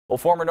Well,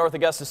 former North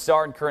Augusta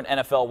star and current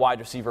NFL wide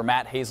receiver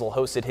Matt Hazel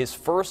hosted his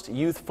first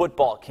youth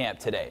football camp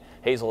today.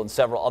 Hazel and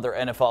several other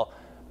NFL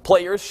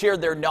players shared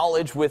their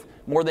knowledge with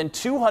more than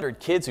 200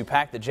 kids who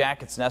packed the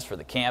Jackets nest for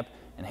the camp,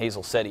 and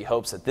Hazel said he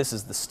hopes that this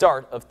is the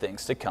start of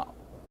things to come.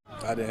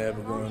 I didn't have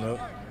it growing up,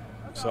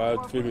 so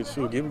I figured,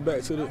 give it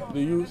back to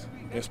the youth,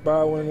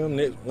 inspire one of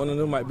them. One of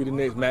them might be the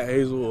next Matt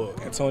Hazel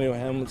or Antonio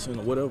Hamilton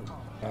or whatever.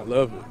 I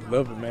love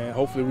it, man.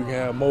 Hopefully we can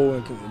have more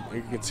and it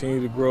can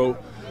continue to grow.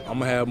 I'm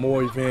gonna have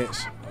more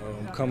events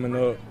coming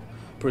up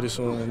pretty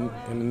soon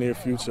in the near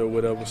future or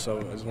whatever, so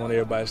I just want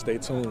everybody to stay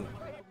tuned.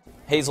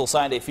 Hazel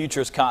signed a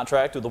futures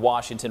contract with the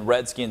Washington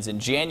Redskins in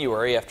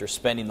January after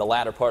spending the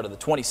latter part of the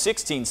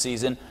 2016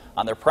 season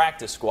on their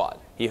practice squad.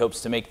 He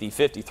hopes to make the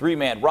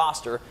 53-man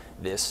roster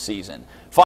this season.